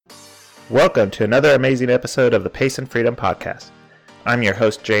Welcome to another amazing episode of the Pace and Freedom Podcast. I'm your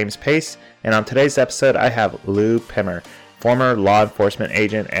host, James Pace, and on today's episode, I have Lou Pimmer, former law enforcement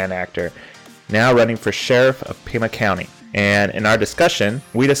agent and actor, now running for sheriff of Pima County. And in our discussion,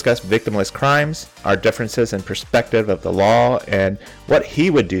 we discuss victimless crimes, our differences in perspective of the law, and what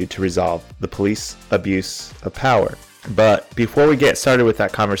he would do to resolve the police abuse of power. But before we get started with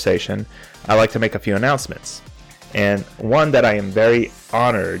that conversation, I'd like to make a few announcements. And one that I am very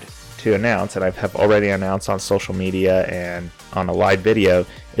honored to announce, and I have already announced on social media and on a live video,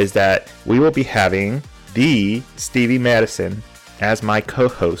 is that we will be having the Stevie Madison as my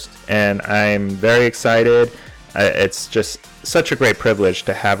co-host, and I'm very excited. It's just such a great privilege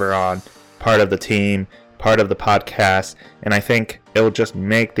to have her on, part of the team, part of the podcast, and I think it will just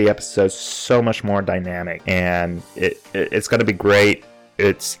make the episodes so much more dynamic, and it's going to be great.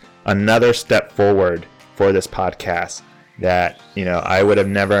 It's another step forward for this podcast that, I would have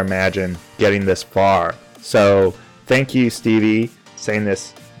never imagined getting this far. So thank you, Stevie, saying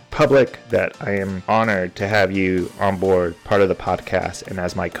this public, that I am honored to have you on board, part of the podcast, and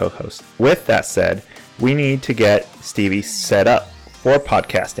as my co-host. With that said, we need to get Stevie set up for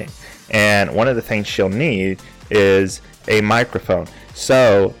podcasting. And one of the things she'll need is a microphone.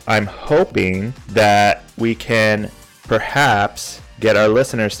 So I'm hoping that we can perhaps get our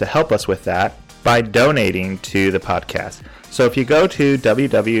listeners to help us with that by donating to the podcast. So if you go to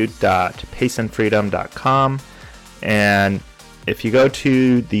www.paceandfreedom.com, and if you go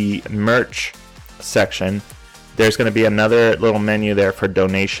to the merch section, there's going to be another little menu there for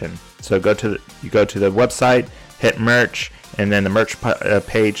donation. So you go to the website, hit merch, and then the merch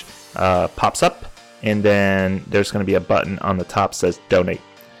page pops up, and then there's going to be a button on the top that says donate.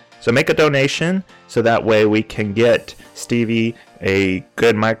 So make a donation so that way we can get Stevie a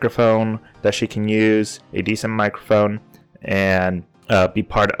good microphone that she can use, a decent microphone, and be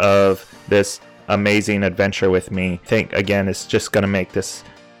part of this amazing adventure with me. I think, again, it's just going to make this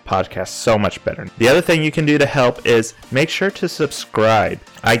podcast so much better. The other thing you can do to help is make sure to subscribe.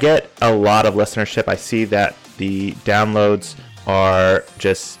 I get a lot of listenership. I see that the downloads are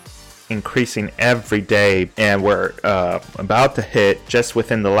just increasing every day, and we're about to hit, just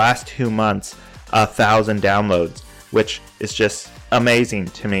within the last 2 months, 1,000 downloads, which is just amazing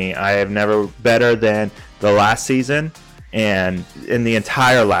to me. I have never better than the last season, and in the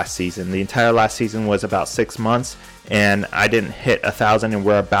entire last season was about 6 months, and I didn't hit 1,000, and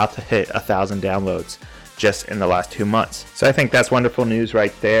we're about to hit 1,000 downloads just in the last 2 months. So I think that's wonderful news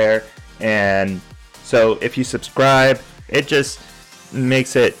right there. And so if you subscribe, it just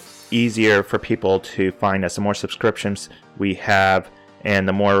makes it easier for people to find us. The more subscriptions we have and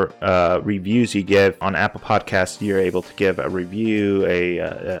the more reviews you give on Apple Podcasts, you're able to give a review,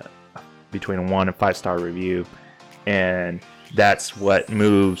 between a 1 and 5 star review, and that's what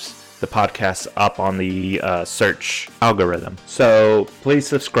moves the podcast up on the search algorithm. So please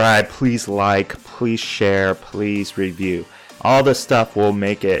subscribe, please like, please share, please review. All this stuff will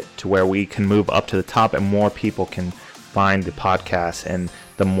make it to where we can move up to the top and more people can find the podcast, and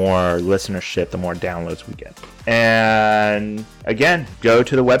the more listenership, the more downloads we get. And again, go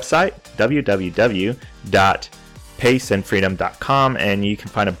to the website, www.paceandfreedom.com, and you can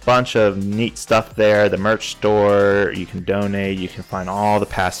find a bunch of neat stuff there. The merch store, you can donate, you can find all the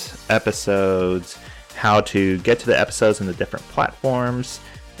past episodes, how to get to the episodes in the different platforms,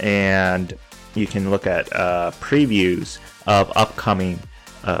 and you can look at previews of upcoming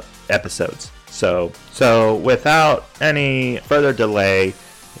episodes. So without any further delay,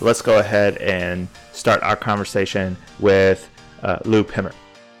 let's go ahead and start our conversation with Lou Pimmer.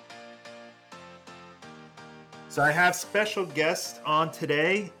 So I have special guests on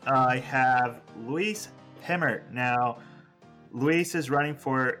today. I have Luis Pimmer. Now, Luis is running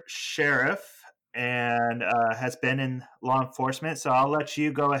for sheriff and has been in law enforcement. So I'll let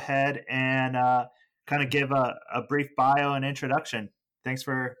you go ahead and kind of give a brief bio and introduction. Thanks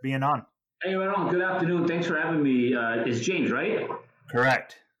for being on. Hey, right on. Good afternoon. Thanks for having me. It's James, right?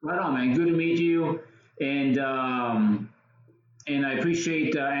 Correct. Right on, man. Good to meet you. And I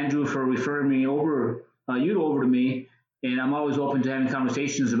appreciate Andrew for referring me over to me. And I'm always open to having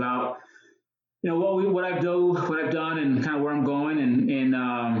conversations about, what I've done, and kind of where I'm going. And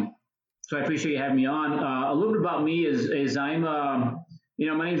so I appreciate you having me on. A little bit about me is I'm, my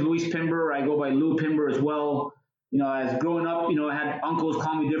name's Luis Pimmer. I go by Lou Pimmer as well. As growing up, I had uncles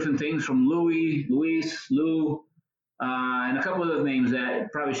call me different things, from Louis, Luis, Lou, and a couple other names that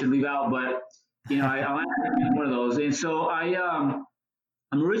probably should leave out, but I like one of those. And so I'm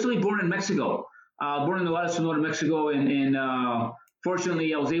originally born in Mexico, born in Juárez, Sonora, Mexico, and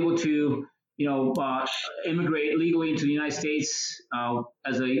fortunately I was able to, immigrate legally into the United States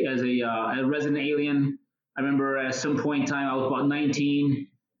as a resident alien. I remember at some point in time, I was about 19.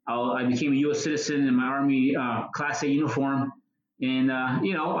 I became a U.S. citizen in my Army Class A uniform, and I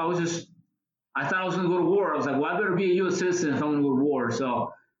thought I was going to go to war. I was like, well, I better be a U.S. citizen if I'm going to go to war.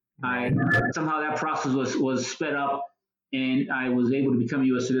 So somehow that process was sped up, and I was able to become a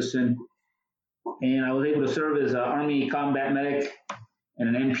U.S. citizen, and I was able to serve as an Army combat medic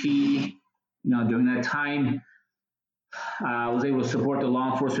and an MP. During that time, I was able to support the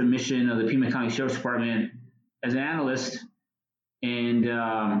law enforcement mission of the Pima County Sheriff's Department as an analyst, and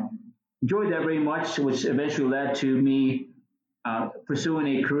enjoyed that very much, which eventually led to me pursuing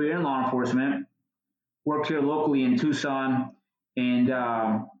a career in law enforcement. Worked here locally in Tucson, and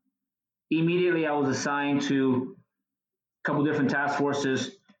immediately I was assigned to a couple different task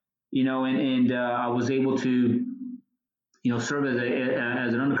forces, and I was able to, serve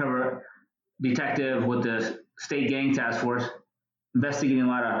as an undercover detective with the state gang task force, investigating a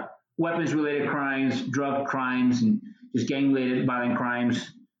lot of weapons-related crimes, drug crimes, and just gang-related violent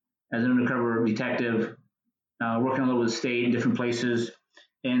crimes as an undercover detective, working all over the state in different places.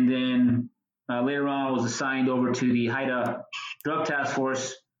 And then later on, I was assigned over to the Haida drug task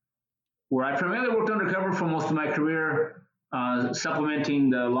force, where I primarily worked undercover for most of my career, supplementing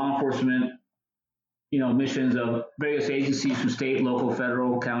the law enforcement, missions of various agencies from state, local,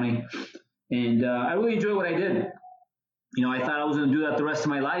 federal, county. And I really enjoyed what I did. I thought I was going to do that the rest of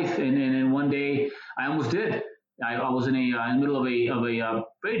my life, and then one day I almost did. I was in the middle of a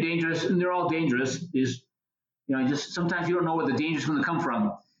very dangerous, and they're all dangerous. Just sometimes you don't know where the danger is going to come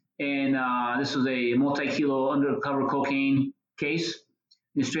from. And this was a multi-kilo undercover cocaine case,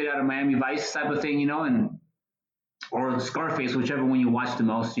 straight out of Miami Vice type of thing, or Scarface, whichever one you watch the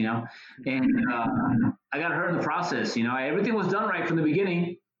most, And I got hurt in the process. Everything was done right from the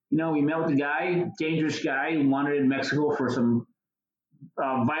beginning. We met with the guy, dangerous guy, who wandered in Mexico for some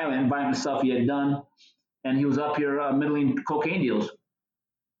violent stuff he had done, and he was up here middling cocaine deals.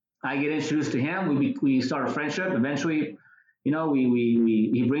 I get introduced to him. We start a friendship. Eventually,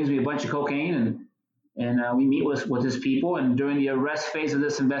 he brings me a bunch of cocaine, and we meet with his people. And during the arrest phase of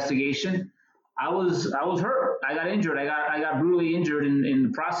this investigation, I was hurt. I got injured. I got brutally injured in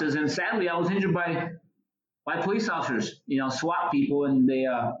the process, and sadly, I was injured by police officers, SWAT people, and they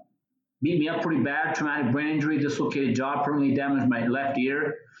beat me up pretty bad. Traumatic brain injury, dislocated jaw, permanently damaged my left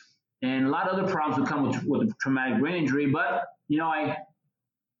ear, and a lot of other problems would come with traumatic brain injury. But I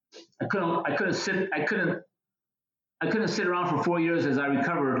couldn't sit around for 4 years as I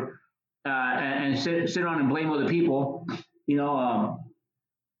recovered and sit around and blame other people.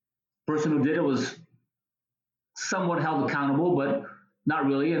 Person who did it was somewhat held accountable, but not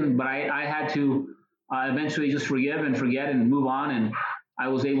really. But I had to eventually just forgive and forget and move on. And I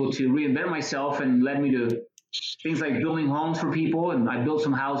was able to reinvent myself, and led me to things like building homes for people. And I built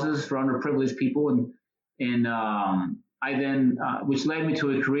some houses for underprivileged people. And I then, which led me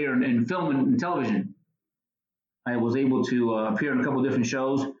to a career in film and television. I was able to appear in a couple of different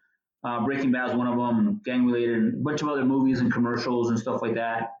shows. Breaking Bad is one of them, gang-related, and a bunch of other movies and commercials and stuff like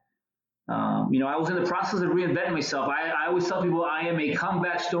that. I was in the process of reinventing myself. I always tell people I am a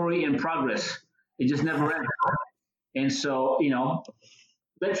comeback story in progress. It just never ends. And so,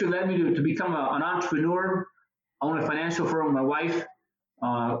 eventually led me to become an entrepreneur. I own a financial firm with my wife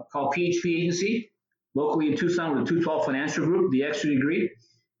called PHP Agency, locally in Tucson with the 212 Financial Group, the extra degree.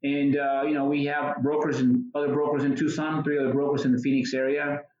 And, we have brokers and other brokers in Tucson, 3 other brokers in the Phoenix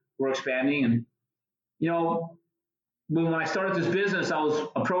area. We're expanding. And, when I started this business, I was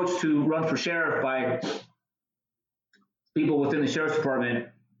approached to run for sheriff by people within the sheriff's department.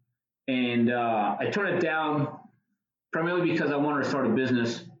 And I turned it down primarily because I wanted to start a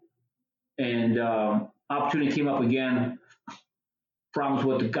business. And opportunity came up again. Problems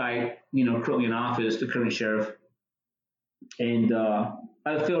with the guy, currently in office, the current sheriff. And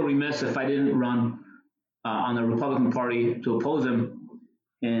I feel remiss if I didn't run on the Republican Party to oppose him.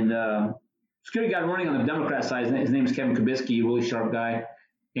 And security guy running on the Democrat side, his name is Kevin Kubicki, a really sharp guy.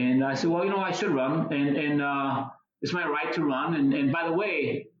 And I said, well, I should run, and it's my right to run. And by the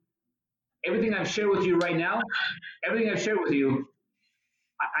way, everything I've shared with you right now, I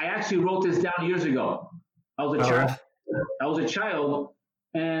actually wrote this down years ago. I was a child,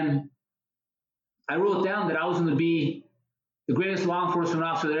 and I wrote down that I was going to be the greatest law enforcement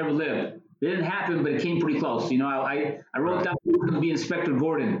officer that ever lived. It didn't happen, but it came pretty close. I wrote down I was going to be Inspector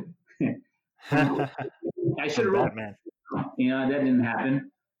Gordon. I should have wrote that. That didn't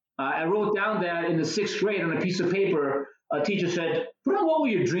happen. I wrote down that in the 6th grade on a piece of paper, a teacher said, "What will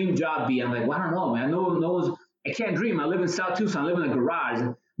your dream job be?" I'm like, well, I don't know, man. I can't dream. I live in South Tucson. I live in a garage.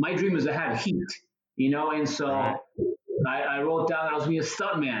 my dream is to have heat, and so I wrote down that I was going to be a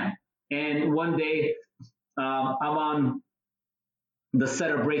stuntman. And one day I'm on the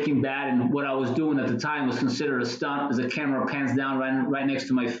set of Breaking Bad, and what I was doing at the time was considered a stunt as the camera pans down right next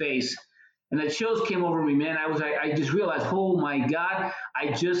to my face. And the chills came over me, man. I just realized, oh my God,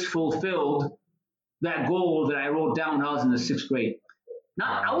 I just fulfilled that goal that I wrote down when I was in the 6th grade.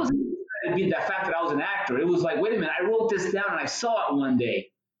 Now, I wasn't trying to get that fact that I was an actor. It was like, wait a minute, I wrote this down and I saw it one day,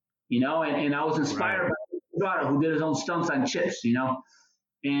 and I was inspired by my brother who did his own stunts on chips,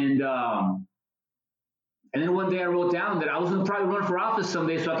 and then one day I wrote down that I was going to probably run for office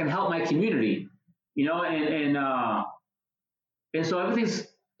someday so I can help my community, and so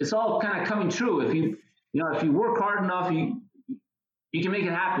it's all kind of coming true. If you work hard enough, you can make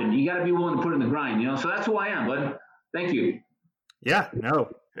it happen. You got to be willing to put in the grind, So that's who I am, bud. Thank you. Yeah,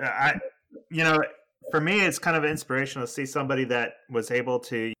 no, for me, it's kind of inspirational to see somebody that was able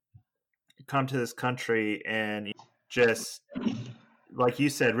to come to this country and just, like you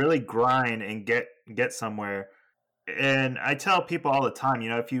said, really grind and get somewhere. And I tell people all the time,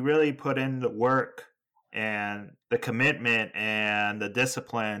 if you really put in the work and the commitment and the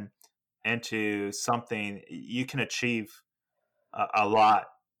discipline into something, you can achieve a lot.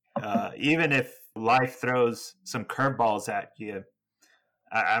 Even if life throws some curveballs at you.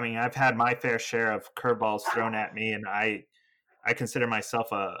 I mean, I've had my fair share of curveballs thrown at me, and I consider myself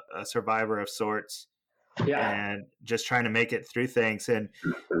a survivor of sorts. Yeah. And just trying to make it through things. And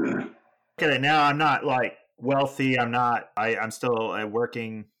look at it now, I'm not like wealthy. I'm still a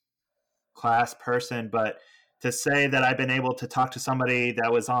working class person, but to say that I've been able to talk to somebody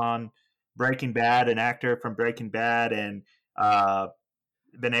that was on Breaking Bad, an actor from Breaking Bad, and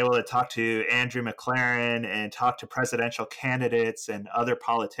been able to talk to Andrew McLaren and talk to presidential candidates and other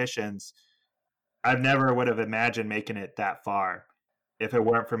politicians, I've never would have imagined making it that far if it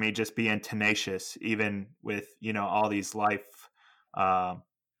weren't for me just being tenacious, even with, all these life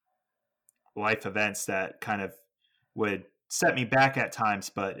events that kind of would set me back at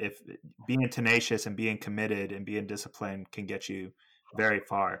times. But if being tenacious and being committed and being disciplined can get you very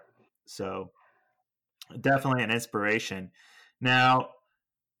far. So definitely an inspiration. Now,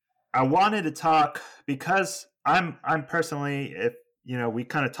 I wanted to talk because I'm personally, if we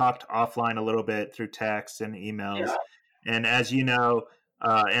kind of talked offline a little bit through text and emails, and as you know,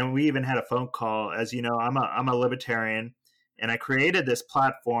 and we even had a phone call. As you know, I'm a libertarian, and I created this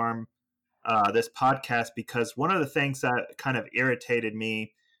platform, this podcast, because one of the things that kind of irritated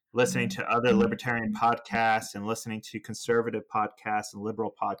me listening to other libertarian podcasts and listening to conservative podcasts and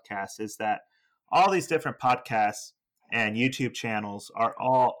liberal podcasts is that all these different podcasts and YouTube channels are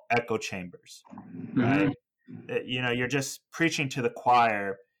all echo chambers, right? You're just preaching to the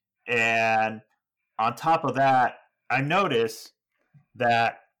choir. And on top of that, I notice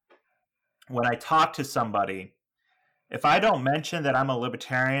that when I talk to somebody, if I don't mention that I'm a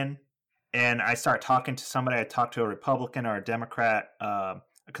libertarian and I start talking to somebody, I talk to a Republican or a Democrat, a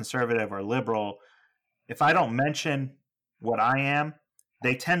conservative or liberal, if I don't mention what I am,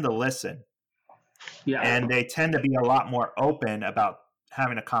 they tend to listen. Yeah. And they tend to be a lot more open about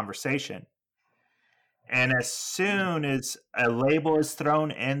having a conversation. And as soon as a label is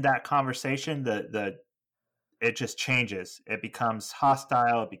thrown in that conversation, it just changes. It becomes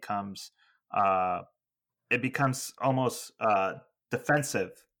hostile. It becomes almost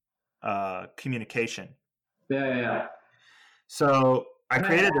defensive communication. Yeah. So I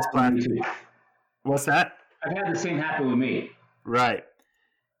created this platform. What's that? I've had the same happen with me. Right.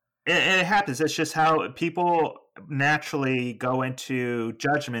 It happens. It's just how people naturally go into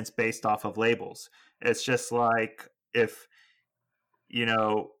judgments based off of labels. It's just like if,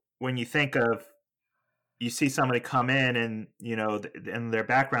 when you think of, you see somebody come in and, in their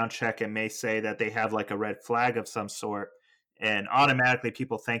background check, it may say that they have like a red flag of some sort. And automatically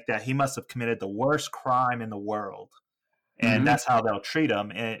people think that he must have committed the worst crime in the world. And that's how they'll treat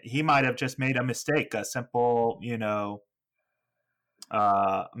him. And he might have just made a mistake, a simple,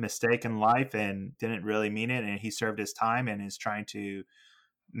 mistake in life and didn't really mean it. And he served his time and is trying to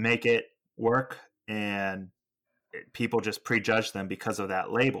make it work. And people just prejudge them because of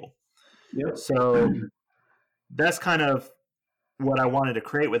that label. Yep. So that's kind of what I wanted to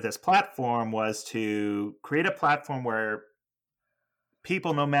create with this platform, was to create a platform where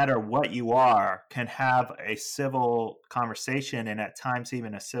people, no matter what you are, can have a civil conversation and at times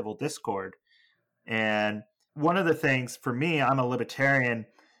even a civil discord. And one of the things for me, I'm a libertarian.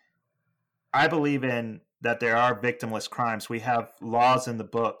 I believe in that there are victimless crimes. We have laws in the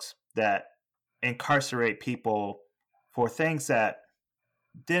books that incarcerate people for things that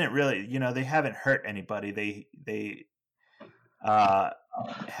didn't really, they haven't hurt anybody. They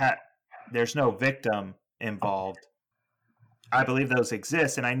there's no victim involved. I believe those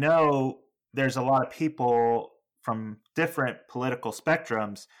exist, and I know there's a lot of people from different political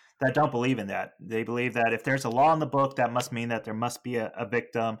spectrums that don't believe in that. They believe that if there's a law in the book, that must mean that there must be a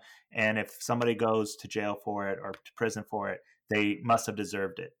victim, and if somebody goes to jail for it or to prison for it, they must have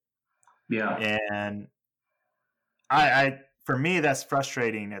deserved it. Yeah. And I for me, that's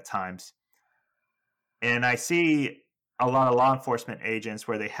frustrating at times. And I see a lot of law enforcement agents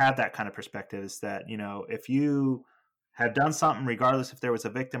where they have that kind of perspective, is that, if you have done something, regardless if there was a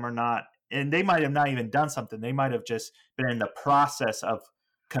victim or not, and they might have not even done something, they might have just been in the process of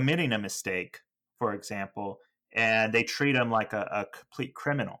committing a mistake, for example, and they treat them like a complete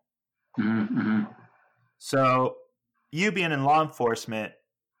criminal. Mm-hmm. So you being in law enforcement,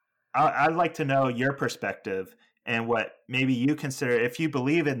 I'd like to know your perspective and what maybe you consider, if you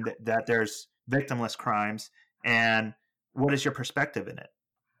believe in that there's victimless crimes, and what is your perspective in it?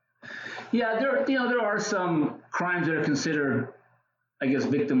 Yeah, there are some crimes that are considered, I guess,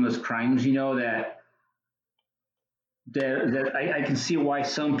 victimless crimes. That I can see why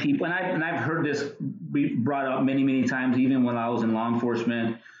some people, and I've heard this brought up many times, even when I was in law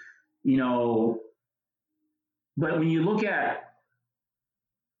enforcement. But when you look at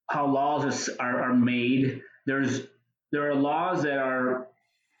how laws are made, there are laws that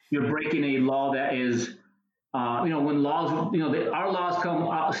you're breaking a law that is. When laws, our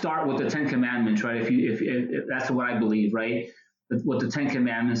laws start with the Ten Commandments, right? If that's what I believe, right? With the Ten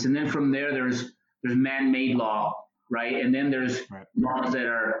Commandments, and then from there, there's man-made law, right? And then there's laws that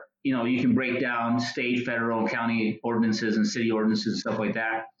are, you can break down state, federal, and county ordinances and city ordinances and stuff like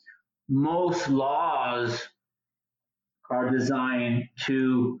that. Most laws are designed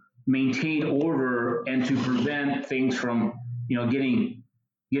to maintain order and to prevent things from, getting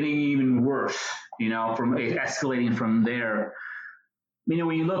even worse, from escalating from there.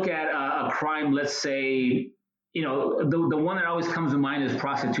 When you look at a crime, let's say, the one that always comes to mind is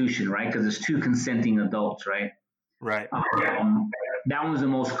prostitution, right? Because it's two consenting adults, right? Right. That one's the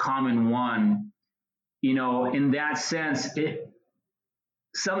most common one. In that sense,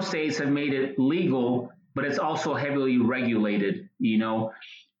 some states have made it legal, but it's also heavily regulated,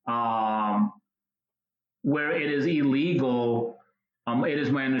 where it is illegal. It is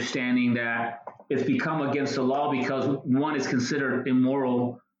my understanding that it's become against the law because, one, it's considered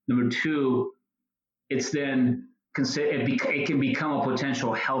immoral. Number two, it's then it can become a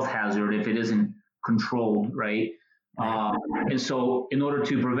potential health hazard if it isn't controlled, right? And so in order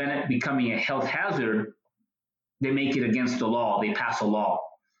to prevent it becoming a health hazard, they make it against the law. They pass a law,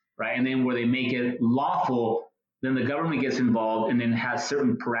 right? And then where they make it lawful, then the government gets involved and then has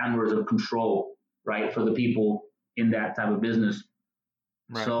certain parameters of control, right, for the people in that type of business.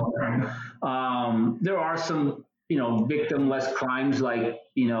 Right. So there are some, victimless crimes like,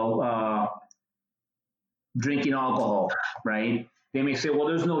 drinking alcohol, right? They may say, well,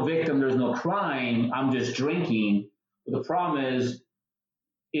 there's no victim, there's no crime, I'm just drinking. But the problem is,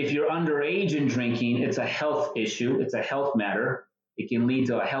 if you're underage in drinking, it's a health issue, it's a health matter. It can lead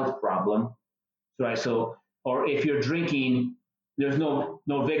to a health problem, right? So, or if you're drinking, there's no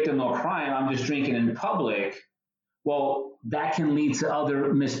victim, no crime, I'm just drinking in public. Well, that can lead to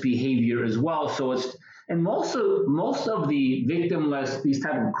other misbehavior as well. So most of the victimless, these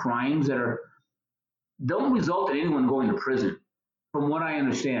type of crimes don't result in anyone going to prison, from what I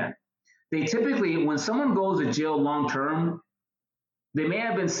understand. They typically, when someone goes to jail long term, they may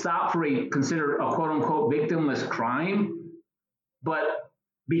have been stopped for considered a quote unquote victimless crime, but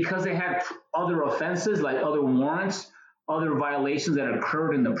because they had other offenses like other warrants, other violations that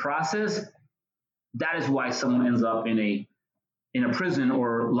occurred in the process, that is why someone ends up in a prison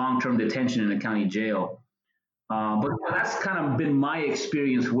or long-term detention in a county jail. But that's kind of been my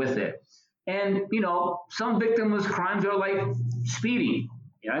experience with it. And, some victimless crimes are like speeding.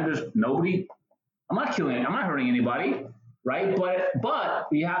 There's nobody, I'm not hurting anybody, right? But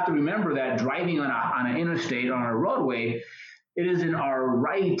you have to remember that driving on an interstate, on a roadway, it isn't our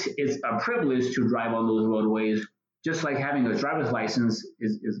right, it's a privilege to drive on those roadways, just like having a driver's license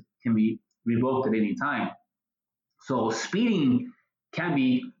can be revoked at any time. So speeding can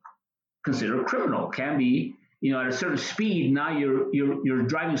be considered criminal, can be, at a certain speed, now you're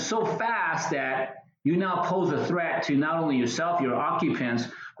driving so fast that you now pose a threat to not only yourself, your occupants,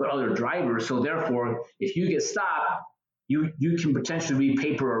 but other drivers. So therefore, if you get stopped, you can potentially be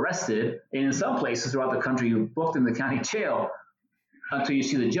paper arrested. And in some places throughout the country, you're booked in the county jail until you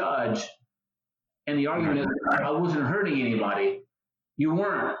see the judge. And the argument is, I wasn't hurting anybody. You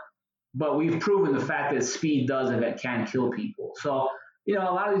weren't. But we've proven the fact that speed does and that can kill people. So a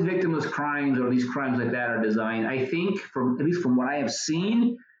lot of these victimless crimes or these crimes like that are designed, I think, at least from what I have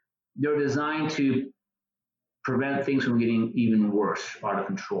seen, they're designed to prevent things from getting even worse, out of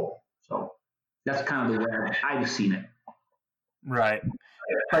control. So that's kind of the way I've seen it. Right.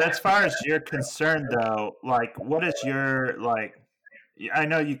 But as far as you're concerned, though, like, what is your, like, I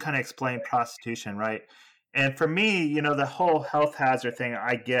know you kind of explained prostitution, right? And for me, the whole health hazard thing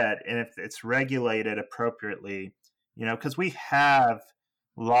I get, and if it's regulated appropriately, because we have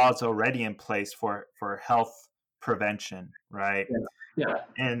laws already in place for health prevention, right? Yeah.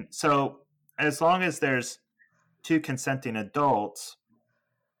 And so as long as there's two consenting adults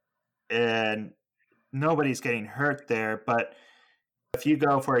and nobody's getting hurt there, but if you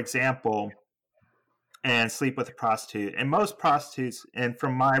go, for example, and sleep with a prostitute, and most prostitutes, and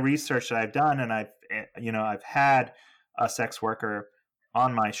from my research that I've done, and I've had a sex worker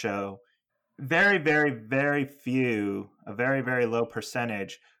on my show, very, very, very few, a very, very low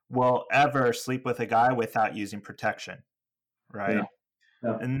percentage will ever sleep with a guy without using protection, right? Yeah.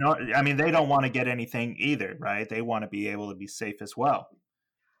 Yeah. And they don't want to get anything either, right? They want to be able to be safe as well.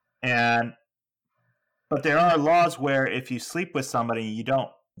 But there are laws where if you sleep with somebody, you don't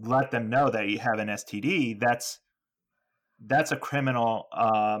let them know that you have an STD. That's a criminal.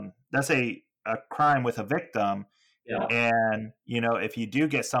 That's a crime with a victim. Yeah. And if you do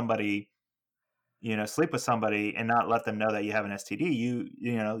get somebody, sleep with somebody and not let them know that you have an STD,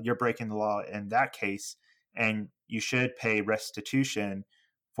 you're breaking the law in that case, and you should pay restitution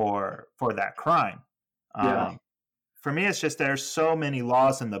for that crime. Yeah. For me, it's just there's so many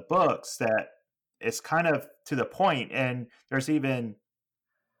laws in the books that it's kind of to the point, and there's even,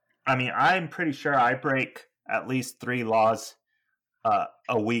 I'm pretty sure I break at least 3 laws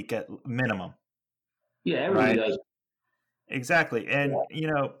a week at minimum. Yeah, everybody does. Exactly, and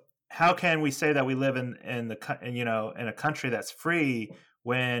how can we say that we live in a country that's free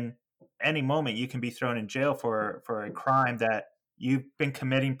when any moment you can be thrown in jail for a crime that you've been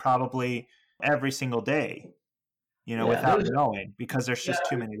committing probably every single day, without knowing, because there's just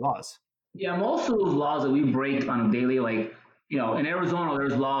too many laws. Yeah, most of those laws that we break on a daily, like, in Arizona,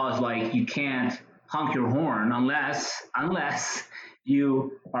 there's laws like you can't honk your horn unless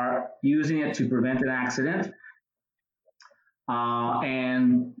you are using it to prevent an accident,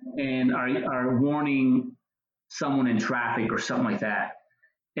 and are warning someone in traffic or something like that.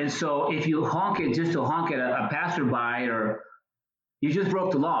 And so if you honk it just to honk at a passerby, or you just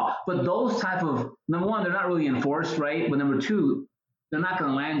broke the law. But those type of, number one, they're not really enforced, right? But number two, they're not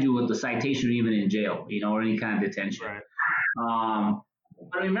going to land you with the citation or even in jail, or any kind of detention. Right.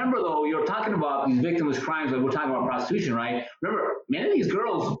 But remember, though, you're talking about these victimless crimes, like we're talking about prostitution, right? Remember, many of these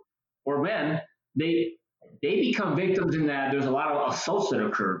girls or men, they become victims in that there's a lot of assaults that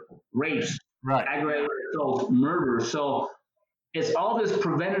occur, rapes, right, aggravated assaults, murders. So it's all this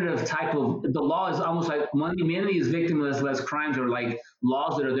preventative type of, the law is almost like many of these victimless crimes are like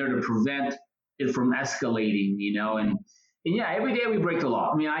laws that are there to prevent it from escalating, and yeah, every day we break the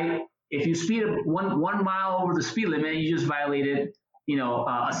law. If you speed one mile over the speed limit, you just violated,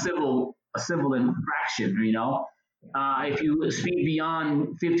 a civil infraction. If you speed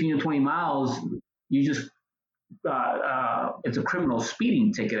beyond 15 to 20 miles, you just it's a criminal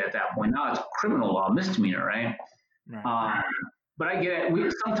speeding ticket at that point. Now it's criminal law, misdemeanor, right? Right. But I get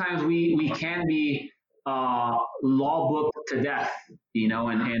it. Sometimes we can be law booked to death,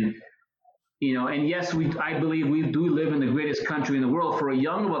 and yes, I believe we do live in the greatest country in the world. For a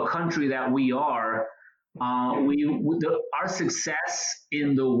young of a country that we are, our success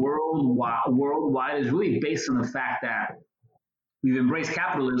in the worldwide is really based on the fact that we've embraced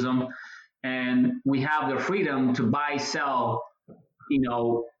capitalism, and we have the freedom to buy, sell,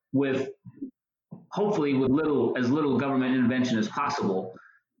 with hopefully with as little government intervention as possible.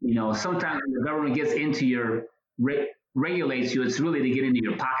 Sometimes when the government gets into your regulates you, it's really to get into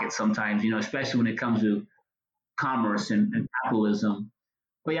your pocket sometimes, especially when it comes to commerce and capitalism.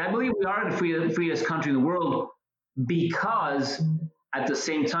 But yeah, I believe we are the freest country in the world because at the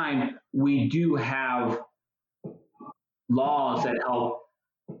same time, we do have laws that help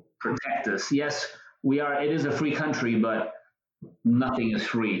protect us. Yes, it is a free country, but nothing is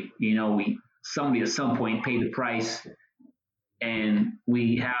free. Somebody at some point paid the price, and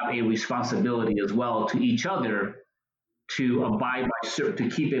we have a responsibility as well to each other to abide by, to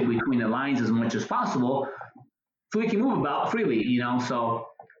keep it between the lines as much as possible, so we can move about freely, So,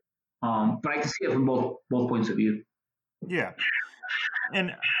 but I can see it from both points of view. Yeah,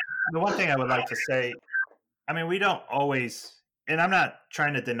 and the one thing I would like to say, we don't always, and I'm not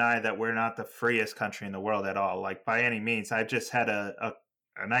trying to deny that we're not the freest country in the world at all, like by any means. I just had a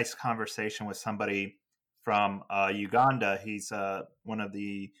nice conversation with somebody from Uganda. He's one of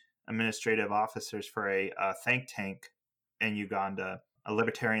the administrative officers for a think tank in Uganda, a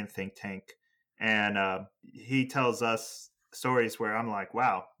libertarian think tank. And he tells us stories where I'm like,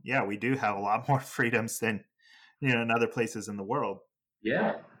 wow, yeah, we do have a lot more freedoms than, in other places in the world.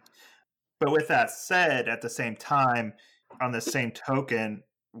 Yeah. But with that said, at the same time, on the same token,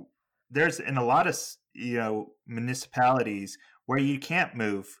 there's in a lot of, municipalities where you can't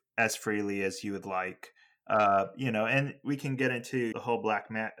move as freely as you would like. And we can get into the whole Black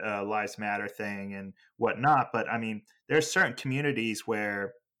Lives Matter thing and whatnot. But I mean, there's certain communities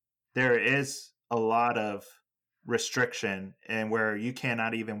where there is a lot of restriction and where you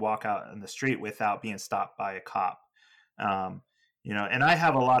cannot even walk out in the street without being stopped by a cop. And I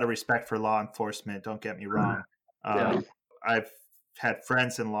have a lot of respect for law enforcement. Don't get me wrong. I've had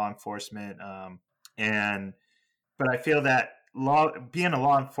friends in law enforcement, but I feel that being a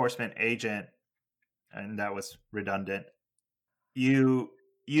law enforcement agent, and that was redundant, you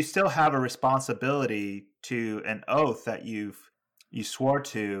still have a responsibility to an oath that you swore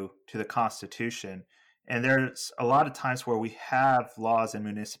to the Constitution. And there's a lot of times where we have laws in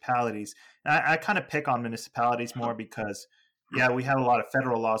municipalities. And I kind of pick on municipalities more because, yeah, we have a lot of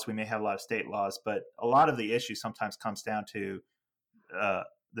federal laws. We may have a lot of state laws, but a lot of the issue sometimes comes down to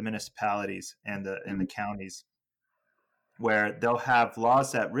the municipalities and the counties, where they'll have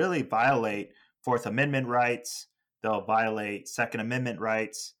laws that really violate Fourth Amendment rights. They'll violate Second Amendment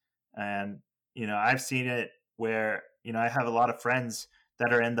rights. And, I've seen it where, I have a lot of friends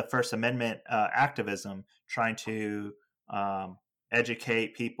that are in the First Amendment activism, trying to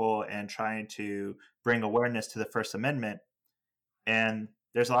educate people and trying to bring awareness to the First Amendment. And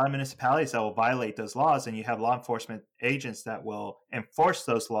there's a lot of municipalities that will violate those laws, and you have law enforcement agents that will enforce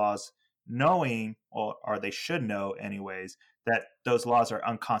those laws, knowing, or they should know anyways, that those laws are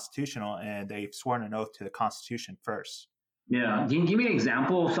unconstitutional, and they've sworn an oath to the Constitution first. Yeah. Can you give me an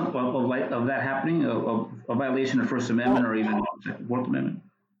example of that happening, of a violation of First Amendment or even Fourth Amendment?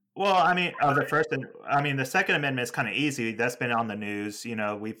 Well, I mean, the Second Amendment is kind of easy. That's been on the news.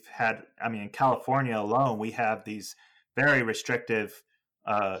 We've had, in California alone, we have these very restrictive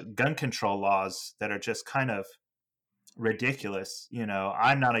gun control laws that are just kind of ridiculous.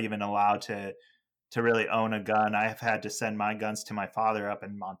 I'm not even allowed to really own a gun. I have had to send my guns to my father up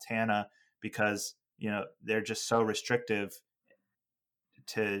in Montana because, they're just so restrictive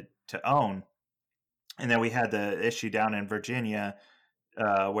to own. And then we had the issue down in Virginia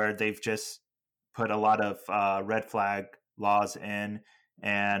where they've just put a lot of red flag laws in,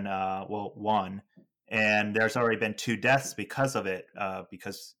 and one. And there's already been 2 deaths because of it,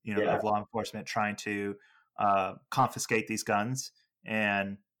 because of law enforcement trying to confiscate these guns,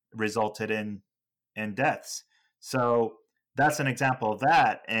 and resulted in deaths. So that's an example of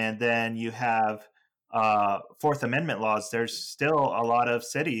that. And then you have Fourth Amendment laws. There's still a lot of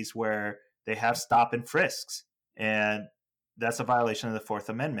cities where they have stop and frisks, and that's a violation of the Fourth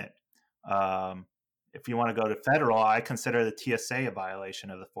Amendment. If you want to go to federal, I consider the TSA a violation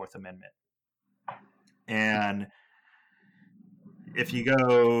of the Fourth Amendment. And if you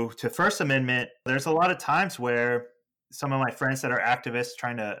go to First Amendment, there's a lot of times where some of my friends that are activists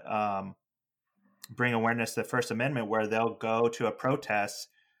trying to bring awareness to the First Amendment, where they'll go to a protest,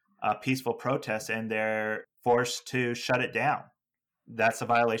 a peaceful protest, and they're forced to shut it down. That's a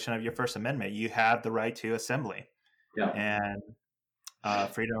violation of your First Amendment. You have the right to assembly, and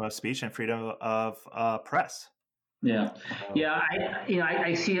freedom of speech and freedom of press. Yeah.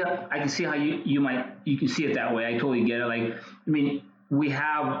 I see. I can see how you can see it that way. I totally get it. We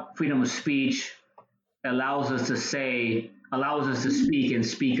have freedom of speech, allows us to speak and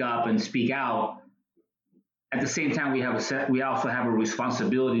speak up and speak out. At the same time, we also have a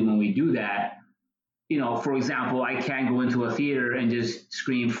responsibility when we do that. For example, I can't go into a theater and just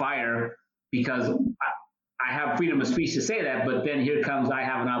scream fire because I have freedom of speech to say that, but then here comes, I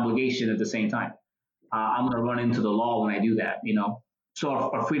have an obligation at the same time. I'm going to run into the law when I do that, So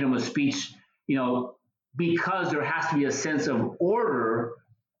our freedom of speech, because there has to be a sense of order,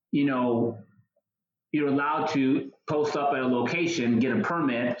 you're allowed to post up at a location, get a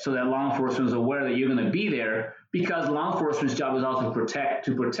permit so that law enforcement is aware that you're going to be there, because law enforcement's job is also to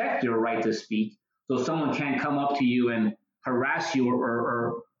protect your right to speak. So someone can't come up to you and harass you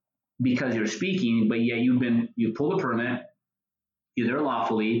or because you're speaking, but yeah, you pulled a permit, you're there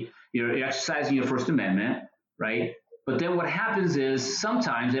lawfully, you're exercising your First Amendment, right? But then what happens is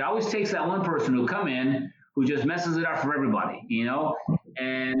sometimes it always takes that one person who come in who just messes it up for everybody,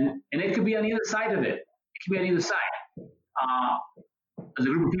 and it could be on either side of it. It could be on either side. as a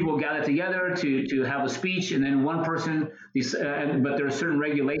group of people gather together to have a speech, and then one person, but there are certain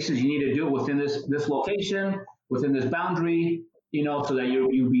regulations you need to do it within this location, within this boundary, so that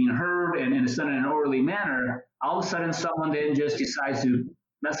you're being heard and it's done in an orderly manner. All of a sudden, someone then just decides to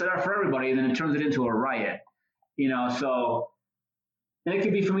mess it up for everybody, and then it turns it into a riot. So, and it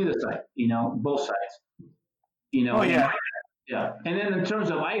could be from either side, both sides. Oh yeah. Yeah. And then in terms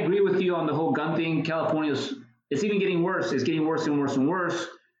of, I agree with you on the whole gun thing. California's, it's even getting worse. It's getting worse and worse and worse.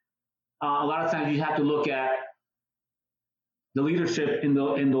 A lot of times you have to look at the leadership in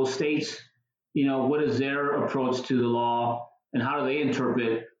those states. What is their approach to the law, and how do they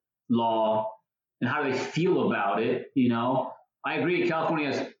interpret law, and how do they feel about it? I agree. California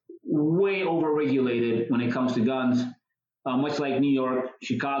is way overregulated when it comes to guns, much like New York,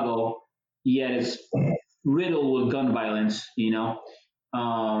 Chicago. Yet it's riddled with gun violence.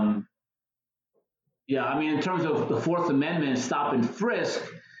 Yeah, I mean, in terms of the Fourth Amendment, stop and frisk,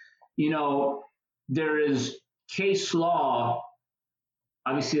 there is case law,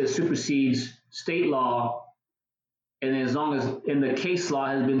 obviously, that supersedes state law. And as long as the case law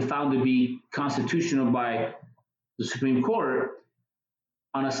has been found to be constitutional by the Supreme Court,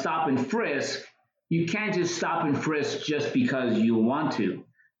 on a stop and frisk, you can't just stop and frisk just because you want to.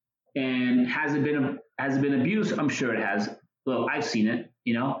 And has it been abused? I'm sure it has. Well, I've seen it,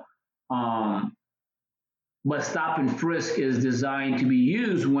 But stop and frisk is designed to be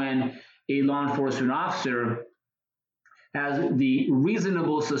used when a law enforcement officer has the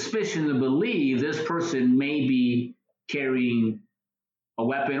reasonable suspicion to believe this person may be carrying a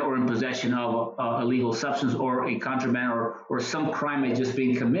weapon or in possession of a illegal substance or a contraband or some crime has just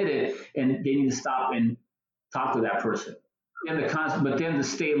been committed, and they need to stop and talk to that person. But then the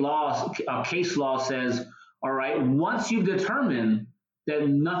state law, case law says, all right, once you determine that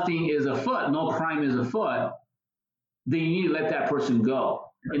nothing is afoot, no crime is afoot, then you need to let that person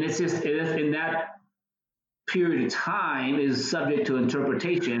go. And it's just, in that period of time is subject to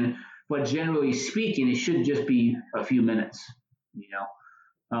interpretation, but generally speaking, it should just be a few minutes.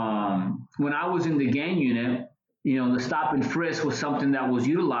 When I was in the gang unit, the stop and frisk was something that was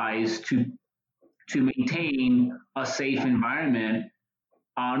utilized to maintain a safe environment.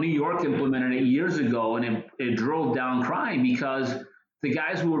 New York implemented it years ago, and it drove down crime because the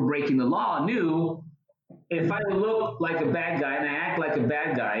guys who were breaking the law knew, if I look like a bad guy and I act like a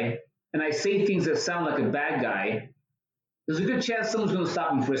bad guy and I say things that sound like a bad guy, there's a good chance someone's going to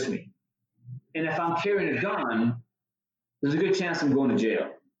stop and frisk me. And if I'm carrying a gun, there's a good chance I'm going to jail.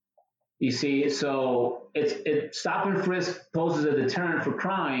 You see, so stop and frisk poses a deterrent for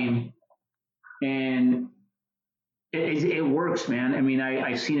crime, and it works, man. I mean,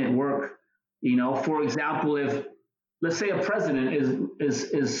 I've seen it work. For example, if let's say a president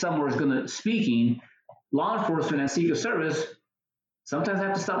is somewhere is going to speaking, law enforcement and Secret Service sometimes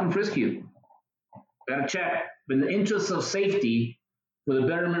have to stop and frisk you. Got to check. But in the interest of safety, for the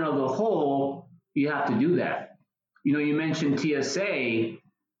betterment of the whole, you have to do that. You mentioned TSA.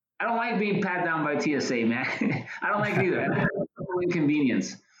 I don't like being pat down by TSA, man. I don't like it either. It's an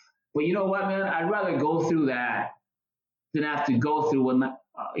inconvenience. But you know what, man? I'd rather go through that than have to go through an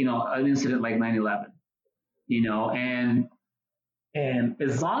incident like 9/11. And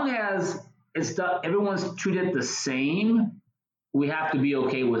as long as everyone's treated the same, we have to be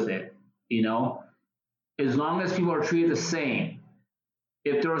okay with it. As long as people are treated the same.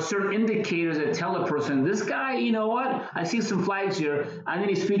 If there are certain indicators that tell a person, this guy, I see some flags here, I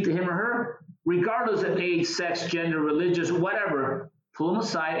need to speak to him or her, regardless of age, sex, gender, religious, whatever, pull them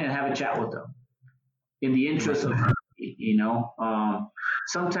aside and have a chat with them in the interest of,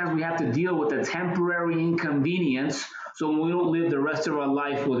 sometimes we have to deal with a temporary inconvenience so we don't live the rest of our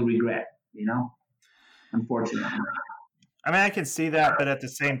life with regret, unfortunately. I mean, I can see that, but at the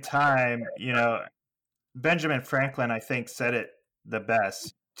same time, Benjamin Franklin, I think, said it the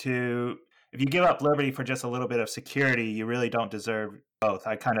best. If you give up liberty for just a little bit of security, you really don't deserve both.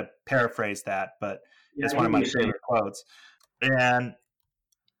 I kind of paraphrase that, but it's one of my favorite quotes. And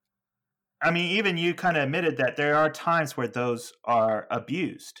I mean, even you kind of admitted that there are times where those are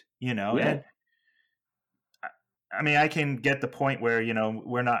abused, And I mean, I can get the point where,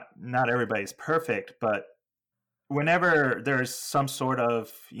 we're not everybody's perfect, but whenever there's some sort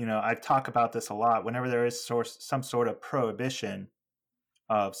of, I talk about this a lot, whenever there is some sort of prohibition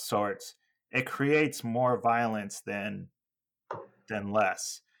of sorts, it creates more violence than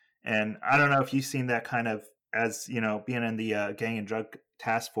less. And I don't know if you've seen that kind of, as, being in the gang and drug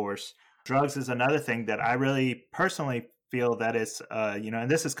task force. Drugs is another thing that I really personally feel that is,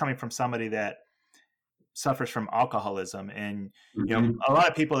 and this is coming from somebody that suffers from alcoholism. And, a lot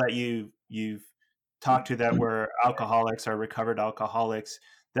of people that you've talk to that were alcoholics or recovered alcoholics,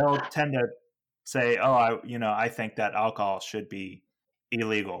 they'll tend to say, "Oh, I think that alcohol should be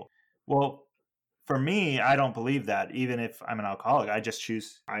illegal." Well, for me, I don't believe that. Even if I'm an alcoholic, I just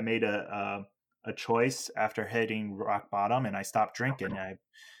choose. I made a choice after hitting rock bottom, and I stopped drinking. I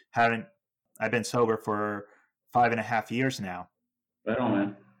haven't. I've been sober for 5.5 years now. Right on,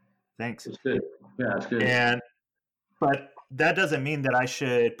 man. Thanks. It's good. Yeah, it's good. But that doesn't mean that I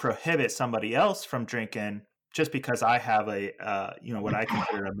should prohibit somebody else from drinking just because I have what I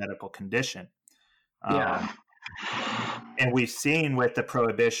consider a medical condition. Yeah. And we've seen with the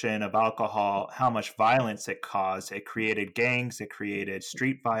prohibition of alcohol how much violence it caused. It created gangs. It created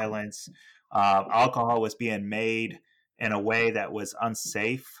street violence. Alcohol was being made in a way that was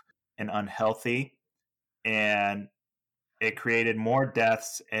unsafe and unhealthy. And it created more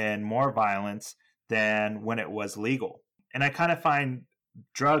deaths and more violence than when it was legal. And I kind of find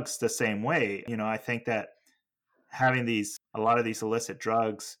drugs the same way. I think that having a lot of these illicit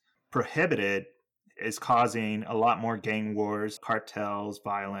drugs prohibited is causing a lot more gang wars, cartels,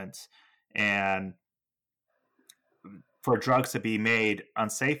 violence, and for drugs to be made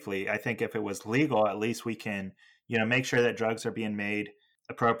unsafely. I think if it was legal, at least we can, make sure that drugs are being made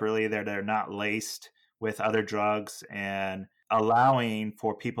appropriately, that they're not laced with other drugs, and allowing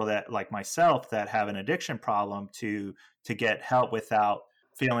for people that, like myself, that have an addiction problem to get help without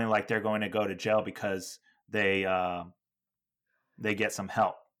feeling like they're going to go to jail because they get some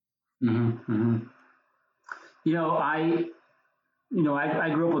help. Mm-hmm, mm-hmm. I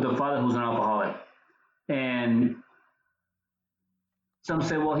grew up with a father who's an alcoholic, and some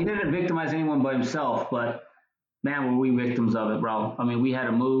say, well, he didn't victimize anyone but himself, but man, were we victims of it, bro. I mean, we had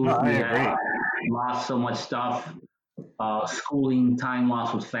to move. No, we had lost so much stuff, schooling, time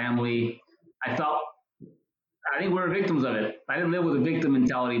lost with family. I think we were victims of it. I didn't live with a victim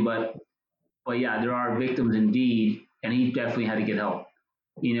mentality, but yeah, there are victims indeed, and he definitely had to get help.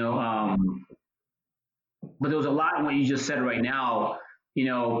 But there was a lot in what you just said right now.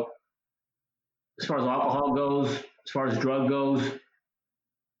 As far as alcohol goes, as far as drug goes,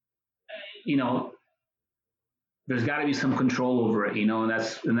 there's got to be some control over it, and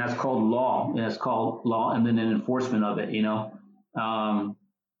that's called law. And that's called law, and then an enforcement of it.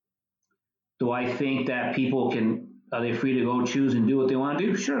 Do I think that people are they free to go choose and do what they want to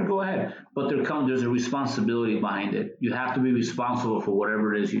do? Sure, go ahead. But there's a responsibility behind it. You have to be responsible for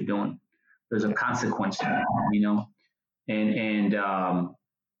whatever it is you're doing. There's a consequence to that, and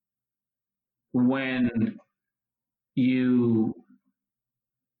when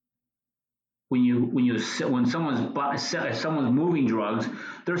someone's moving drugs,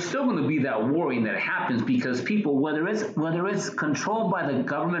 there's still going to be that worrying that happens because people, whether it's controlled by the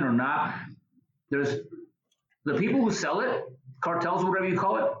government or not, there's the people who sell it, cartels, whatever you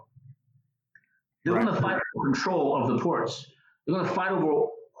call it. They're going to fight for control of the ports. They're going to fight over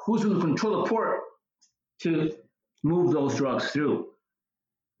who's going to control the port to move those drugs through.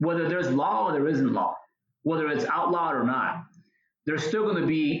 Whether there's law or there isn't law, whether it's outlawed or not, there's still going to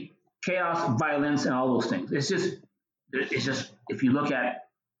be chaos, violence, and all those things. It's just if you look at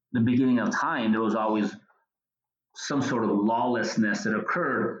the beginning of time, there was always some sort of lawlessness that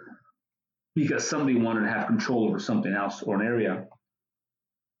occurred because somebody wanted to have control over something else or an area.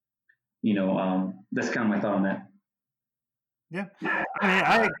 That's kind of my thought on that. Yeah,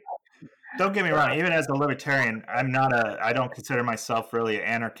 I don't get me wrong. Even as a libertarian, I don't consider myself really an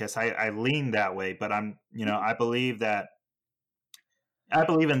anarchist. I lean that way, but I believe in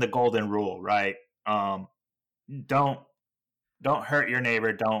the golden rule, right? Don't hurt your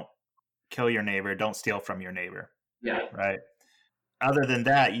neighbor. Don't kill your neighbor. Don't steal from your neighbor. Yeah. Right. Other than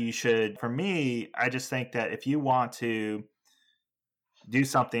that, for me, I just think that if you want to do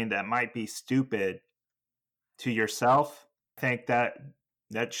something that might be stupid to yourself, I think that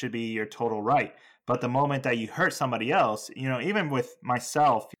should be your total right. But the moment that you hurt somebody else, even with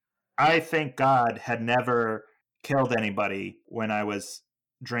myself, I thank God had never killed anybody when I was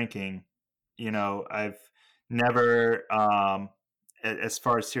drinking. I've never, as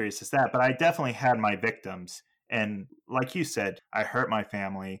far as serious as that, but I definitely had my victims. And like you said, I hurt my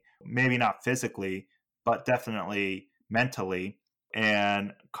family, maybe not physically, but definitely mentally,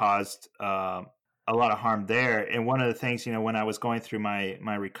 and caused a lot of harm there. And one of the things, when I was going through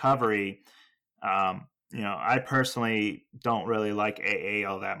my recovery, I personally don't really like AA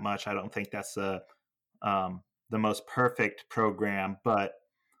all that much. I don't think that's the most perfect program, but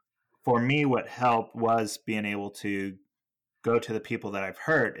for me, what helped was being able to go to the people that I've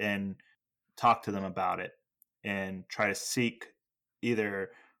hurt and talk to them about it and try to seek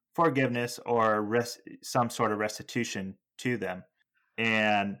either forgiveness or some sort of restitution to them.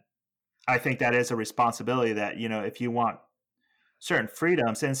 And I think that is a responsibility that, if you want certain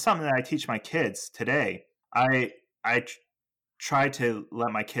freedoms, and something that I teach my kids today, I try to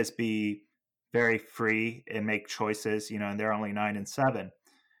let my kids be very free and make choices, and they're only 9 and 7.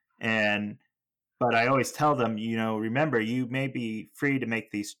 But I always tell them, remember, you may be free to make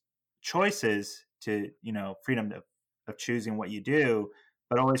these choices to, freedom of choosing what you do,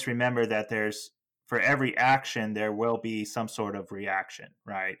 but always remember that for every action, there will be some sort of reaction,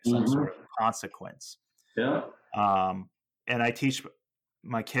 right? Some sort of consequence. Yeah. And I teach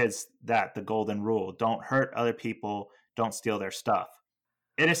my kids the golden rule: don't hurt other people, don't steal their stuff.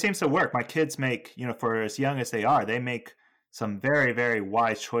 And it seems to work. My kids make, for as young as they are, they make some very, very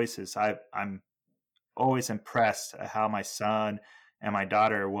wise choices. I'm always impressed at how my son and my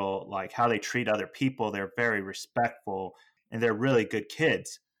daughter will, how they treat other people. They're very respectful, and they're really good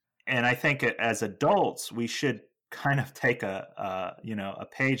kids. And I think as adults, we should kind of take a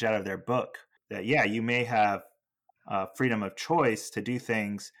page out of their book that, you may have freedom of choice to do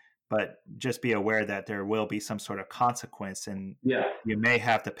things, but just be aware that there will be some sort of consequence, and you may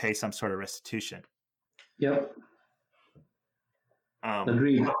have to pay some sort of restitution. Yep.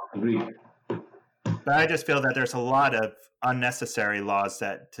 Agreed. But I just feel that there's a lot of unnecessary laws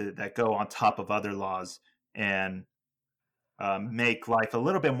that go on top of other laws and make life a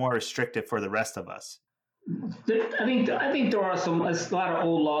little bit more restrictive for the rest of us. I think there are a lot of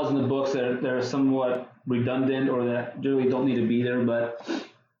old laws in the books that are somewhat redundant or that really don't need to be there. But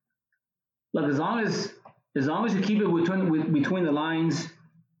look, as long as you keep it between the lines,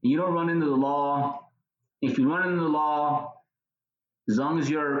 you don't run into the law. If you run into the law, as long as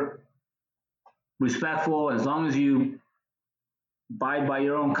you're respectful, as long as you abide by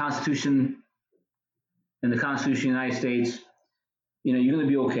your own Constitution and the Constitution of the United States, you're going to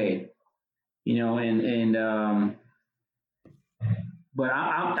be okay. But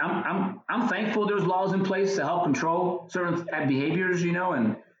I'm thankful there's laws in place to help control certain behaviors,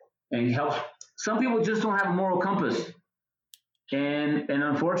 and help. Some people just don't have a moral compass, and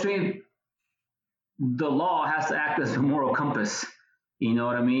unfortunately, the law has to act as a moral compass. You know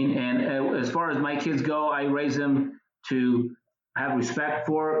what I mean? And as far as my kids go, I raise them to have respect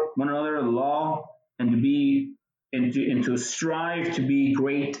for one another, the law, and to strive to be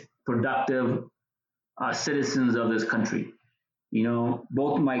great, productive citizens of this country.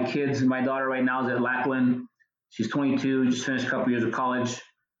 Both of my kids, my daughter right now is at Lackland. She's 22, just finished a couple years of college.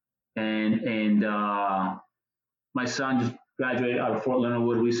 And my son just graduated out of Fort Leonard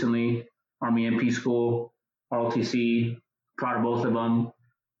Wood recently, Army MP school, ROTC, proud of both of them.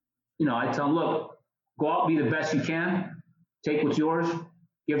 I tell them, look, go out, be the best you can, take what's yours,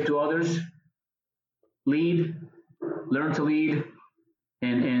 give to others, lead, learn to lead,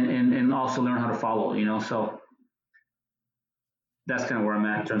 and also learn how to follow, so that's kind of where I'm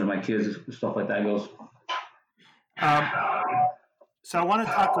at in terms of my kids, stuff like that goes. So I want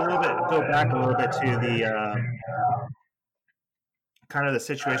to go back a little bit to the kind of the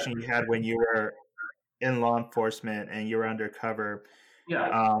situation you had when you were in law enforcement and you were undercover.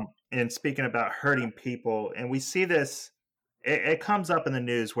 Yeah. And speaking about hurting people, and we see this, it comes up in the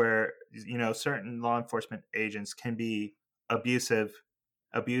news where, certain law enforcement agents can be abusive,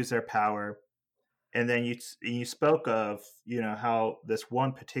 abuse their power. And then you spoke of, how this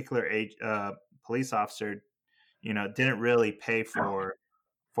one particular police officer, didn't really pay for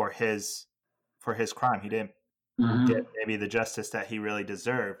his crime. He didn't get maybe the justice that he really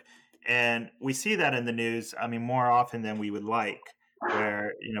deserved. And we see that in the news, more often than we would like,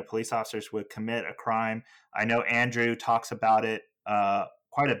 where, police officers would commit a crime. I know Andrew talks about it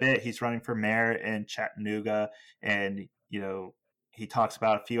quite a bit. He's running for mayor in Chattanooga, and, he talks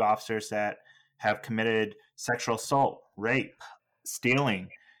about a few officers that have committed sexual assault, rape, stealing.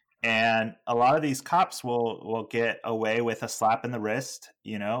 And a lot of these cops will get away with a slap in the wrist,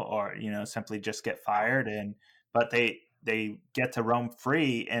 or, simply just get fired. But they get to roam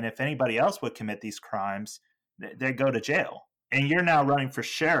free. And if anybody else would commit these crimes, they go to jail. And you're now running for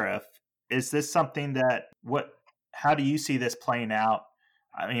sheriff. Is this something how do you see this playing out?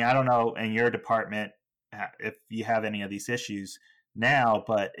 I don't know in your department if you have any of these issues now,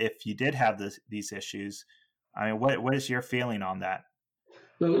 but if you did have these issues, what is your feeling on that?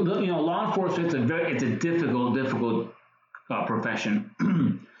 Law enforcement, it's a difficult profession.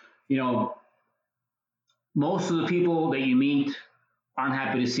 Most of the people that you meet aren't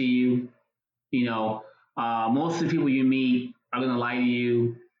happy to see you. Most of the people you meet are going to lie to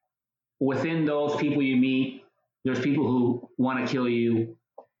you. Within those people you meet, there's people who want to kill you.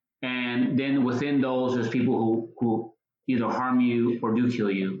 And then within those, there's people who either harm you or do kill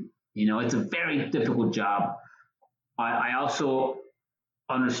you. It's a very difficult job. I also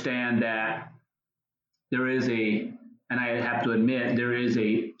understand that there is and I have to admit, there is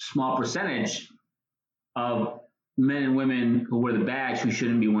a small percentage of men and women who wear the badge who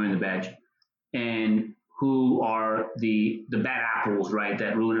shouldn't be wearing the badge, and who are the bad apples, right,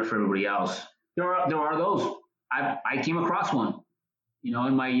 that ruin it for everybody else. There are those. I came across one,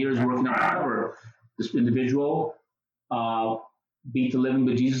 in my years working undercover. This individual beat the living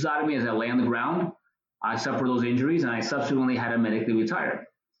bejesus out of me as I lay on the ground. I suffered those injuries, and I subsequently had to medically retire.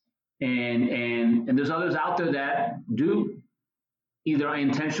 And there's others out there that do either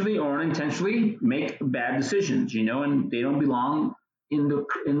intentionally or unintentionally make bad decisions, and they don't belong in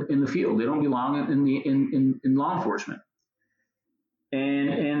the field. They don't belong in law enforcement.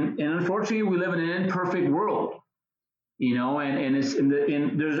 And unfortunately, we live in an imperfect world, and it's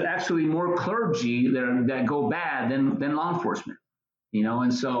there's actually more clergy that go bad than law enforcement,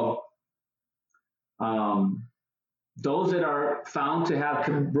 and so those that are found to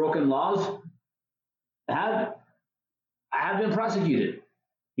have broken laws have been prosecuted,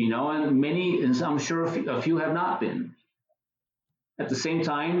 and many, and I'm sure a few have not been. At the same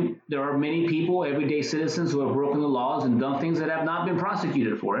time, there are many people, everyday citizens, who have broken the laws and done things that have not been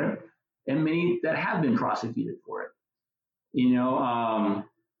prosecuted for it, and many that have been prosecuted for it.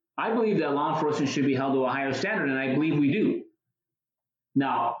 I believe that law enforcement should be held to a higher standard, and I believe we do.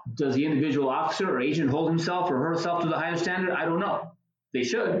 Now, does the individual officer or agent hold himself or herself to the higher standard? I don't know. They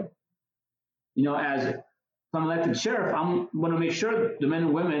should. As if I'm elected sheriff, I'm going to make sure the men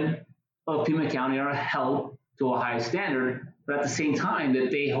and women of Pima County are held to a high standard, but at the same time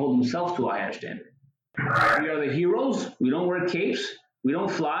that they hold themselves to a higher standard. We are the heroes. We don't wear capes. We don't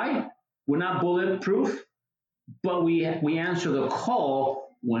fly. We're not bulletproof, but we answer the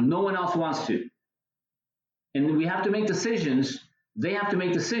call when no one else wants to. And we have to make decisions. They have to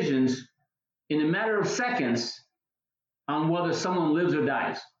make decisions in a matter of seconds on whether someone lives or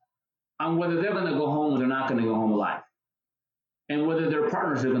dies, on whether they're going to go home or they're not going to go home alive, and whether their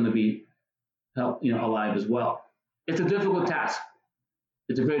partners are going to be alive as well. It's a difficult task.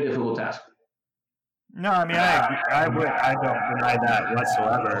 It's a very difficult task. No, I mean, I don't deny that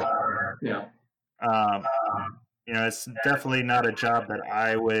whatsoever. Yeah. It's definitely not a job that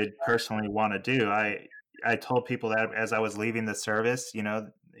I would personally want to do. I told people that as I was leaving the service, and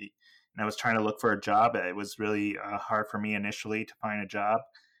I was trying to look for a job. It was really hard for me initially to find a job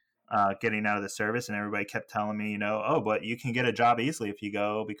getting out of the service, and everybody kept telling me, but you can get a job easily if you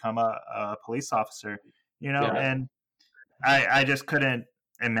go become a police officer, and I just couldn't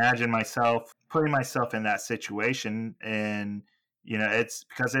imagine putting myself in that situation. And, it's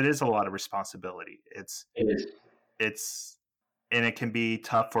because it is a lot of responsibility. It is. And it can be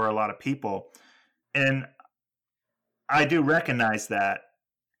tough for a lot of people. And I do recognize that.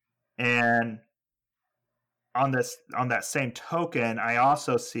 And on that same token, I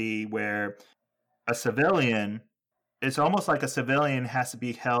also see where a civilian, it's almost like a civilian has to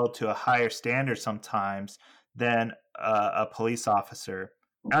be held to a higher standard sometimes than a police officer.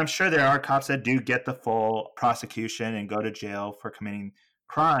 I'm sure there are cops that do get the full prosecution and go to jail for committing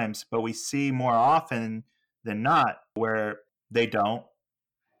crimes, but we see more often than not where they don't.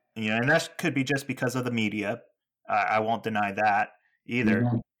 And that could be just because of the media. I won't deny that either.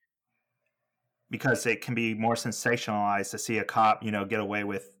 Mm-hmm. Because it can be more sensationalized to see a cop, get away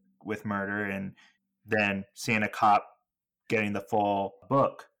with murder, and then seeing a cop getting the full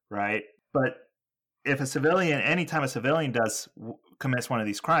book, right? But if anytime a civilian commits one of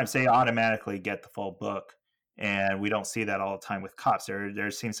these crimes, they automatically get the full book. And we don't see that all the time with cops.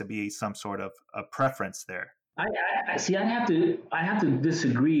 There seems to be some sort of a preference there. I see. I have to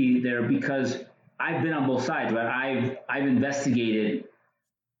disagree there, because I've been on both sides. Right? I've investigated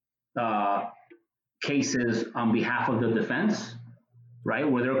cases on behalf of the defense, right,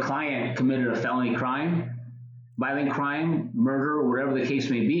 where their client committed a felony crime, violent crime, murder, whatever the case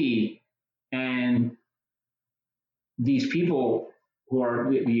may be, and these people who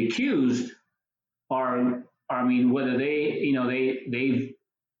are the accused are whether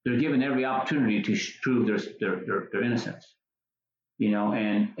they're given every opportunity to prove their innocence,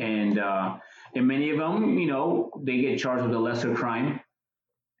 and many of them, they get charged with a lesser crime,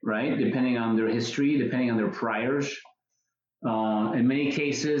 right? Depending on their history, depending on their priors. In many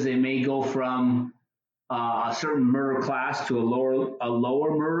cases, they may go from a certain murder class to a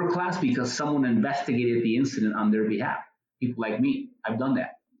lower murder class because someone investigated the incident on their behalf. People like me, I've done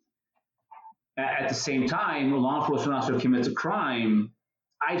that. At the same time, a law enforcement officer commits a crime.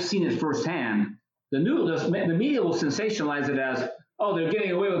 I've seen it firsthand. The media will sensationalize it as, oh, they're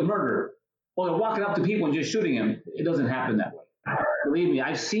getting away with murder. Oh, they're walking up to people and just shooting them. It doesn't happen that way. Believe me,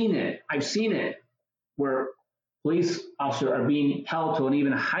 I've seen it where police officers are being held to an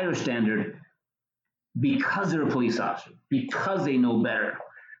even higher standard because they're a police officer, because they know better.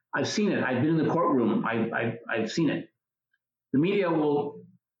 I've seen it. I've been in the courtroom. I've seen it. The media will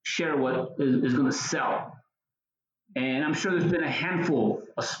share what is going to sell. And I'm sure there's been a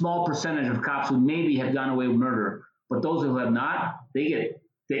small percentage of cops who maybe have gone away with murder, but those who have not, believe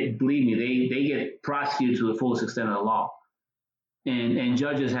me, they get prosecuted to the fullest extent of the law. And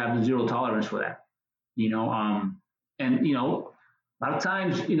judges have zero tolerance for that, and a lot of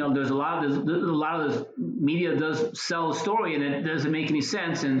times, there's a lot of this media does sell a story and it doesn't make any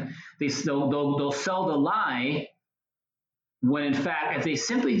sense, and they'll sell the lie when in fact, if they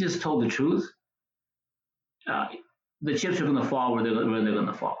simply just told the truth, the chips are going to fall where they're going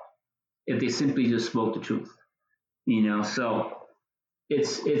to fall. If they simply just spoke the truth, so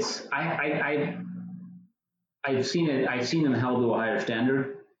I've seen it. I've seen them held to a higher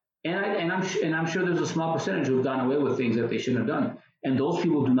standard, and I'm sure there's a small percentage who've gone away with things that they shouldn't have done. And those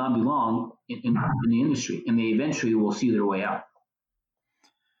people do not belong in the industry, and they eventually will see their way out.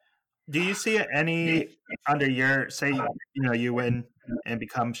 Do you see any under your, say, you win and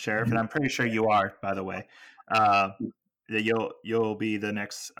become sheriff, and I'm pretty sure you are, by the way, that you'll be the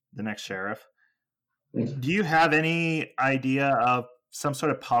next sheriff. Do you have any idea of some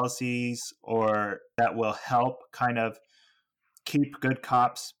sort of policies or that will help kind of keep good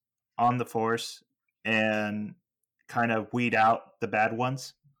cops on the force and kind of weed out the bad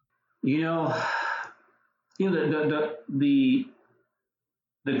ones? The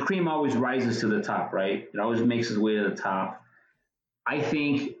cream always rises to the top, right? It always makes its way to the top. I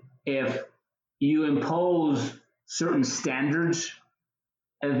think if you impose certain standards,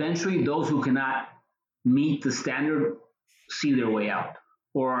 eventually those who cannot meet the standard see their way out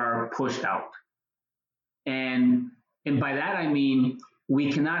or are pushed out. And by that I mean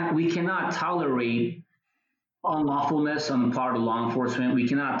we cannot tolerate unlawfulness on the part of law enforcement. We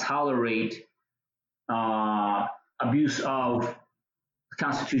cannot tolerate abuse of the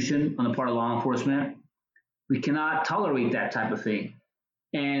Constitution on the part of law enforcement. We cannot tolerate that type of thing.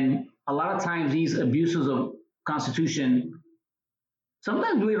 And a lot of times these abuses of Constitution,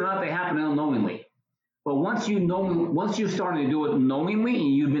 sometimes, believe it or not, they happen unknowingly. But once you're starting to do it knowingly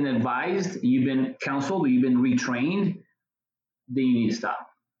and you've been advised, and you've been counseled, or you've been retrained, then you need to stop.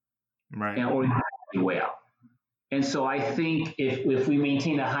 Right. Or you have to be way out. And so I think if we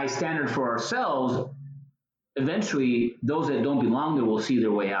maintain a high standard for ourselves, eventually those that don't belong there will see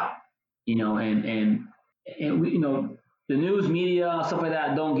their way out. And we, the news, media, stuff like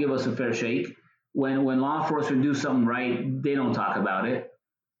that don't give us a fair shake. When law enforcement do something right, they don't talk about it.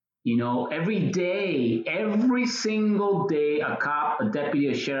 Every single day, a cop, a deputy,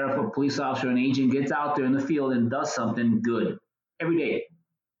 a sheriff, a police officer, an agent gets out there in the field and does something good. Every day.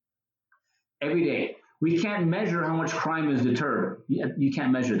 We can't measure how much crime is deterred. You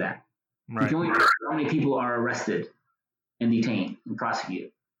can't measure that. Right. You can only measure how many people are arrested and detained and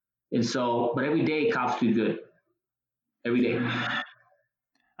prosecuted. And so, but every day cops do good. Every day.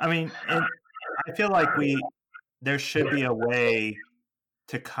 I mean, and I feel like there should be a way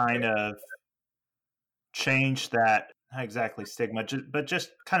to kind of change that, not exactly stigma, but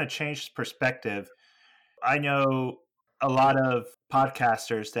just kind of change perspective. I know a lot of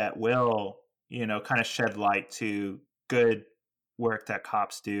podcasters that will, kind of shed light to good work that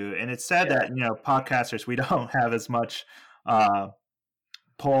cops do. And it's said that, podcasters, we don't have as much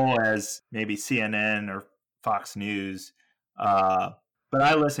pull as maybe CNN or Fox News. But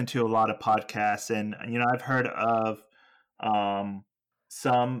I listen to a lot of podcasts, and, I've heard of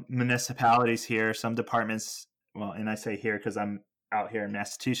some municipalities here, some departments, well, and I say here because I'm out here in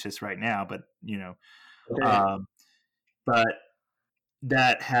Massachusetts right now, but, Okay. But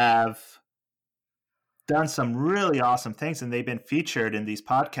that have done some really awesome things, and they've been featured in these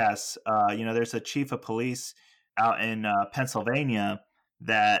podcasts. There's a chief of police out in Pennsylvania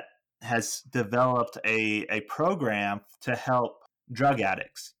that has developed a program to help drug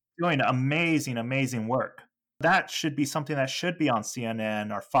addicts, doing amazing, amazing work. That should be something that should be on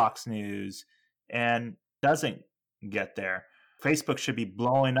CNN or Fox News and doesn't get there. Facebook should be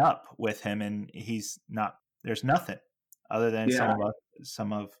blowing up with him, and he's not. There's nothing other than some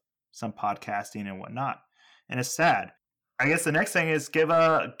podcasting and whatnot, and it's sad. I guess the next thing is give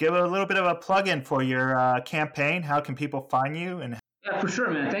a little bit of a plug-in for your campaign. How can people find you? And yeah, for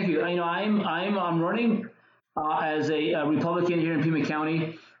sure, man. Thank you. I'm running as a Republican here in Pima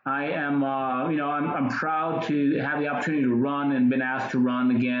County. I am, I'm proud to have the opportunity to run and been asked to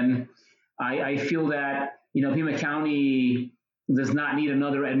run again. I feel that, Pima County does not need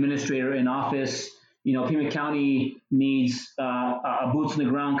another administrator in office. Pima County needs a boots on the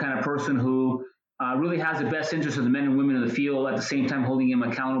ground kind of person who really has the best interest of the men and women of the field, at the same time holding them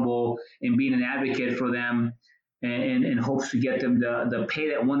accountable and being an advocate for them, and hopes to get them the pay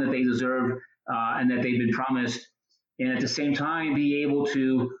that they deserve and that they've been promised. And at the same time, be able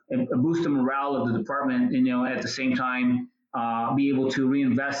to boost the morale of the department, and at the same time, be able to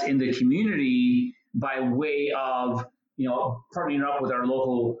reinvest in the community by way of partnering up with our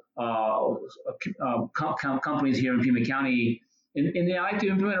local companies here in Pima County. And they like to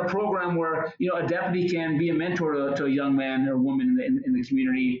implement a program where a deputy can be a mentor to a young man or woman in the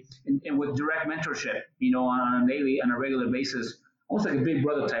community, and with direct mentorship, on a regular basis, almost like a Big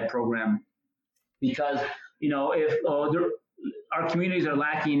Brother type program. Because if our communities are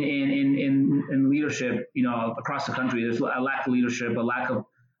lacking in leadership, across the country, there's a lack of leadership, a lack of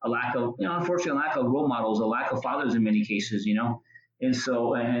unfortunately, a lack of role models, a lack of fathers in many cases, and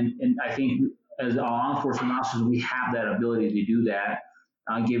so and I think as law enforcement officers, we have that ability to do that,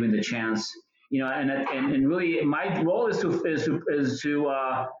 given the chance, and really my role is to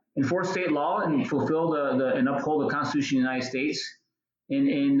enforce state law and fulfill and uphold the Constitution of the United States, and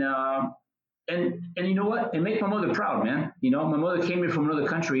you know what? And make my mother proud, man. My mother came here from another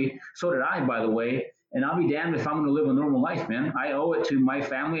country. So did I, by the way. And I'll be damned if I'm going to live a normal life, man. I owe it to my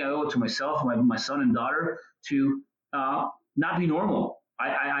family. I owe it to myself, my son and daughter, to not be normal.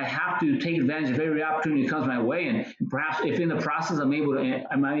 I have to take advantage of every opportunity that comes my way. And perhaps if in the process I'm able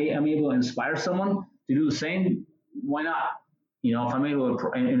to inspire someone to do the same, why not? If I'm able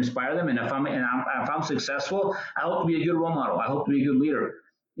to inspire them, and if I'm successful, I hope to be a good role model. I hope to be a good leader,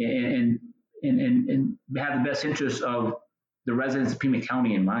 and have the best interests of the residents of Pima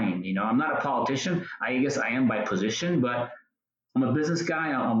County in mind. I'm not a politician. I guess I am by position, but I'm a business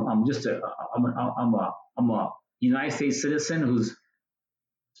guy. I'm a United States citizen who's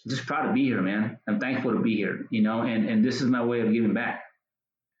just proud to be here, man. I'm thankful to be here, and this is my way of giving back.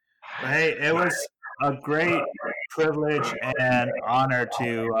 Hey, it was a great privilege and honor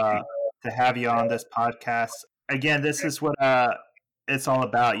to have you on this podcast. Again, this is what it's all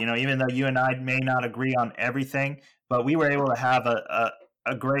about, even though you and I may not agree on everything, but we were able to have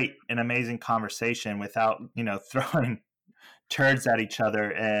a great and amazing conversation without, throwing turds at each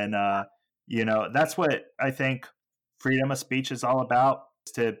other. And, that's what I think freedom of speech is all about,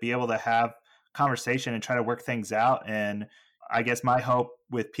 is to be able to have conversation and try to work things out. And I guess my hope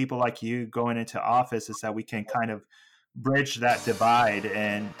with people like you going into office is that we can kind of bridge that divide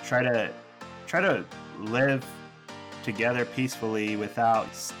and try to live together peacefully without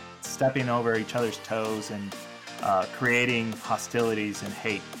stepping over each other's toes and creating hostilities and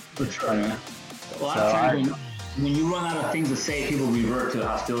hate. For sure, man. A lot of times when you run out of things to say, people revert to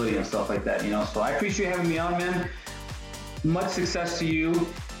hostility and stuff like that, So I appreciate having me on, man. Much success to you,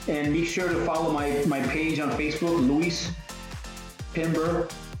 and be sure to follow my page on Facebook, Luis Pimber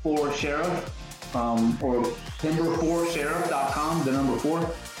for Sheriff, or Pimber4Sheriff.com, the number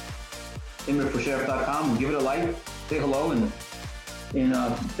 4, Pimber4Sheriff.com, and give it a like. Say hello, and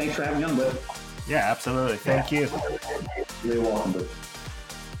thanks for having me on, bud. Yeah, absolutely. Thank you. You're welcome, bud.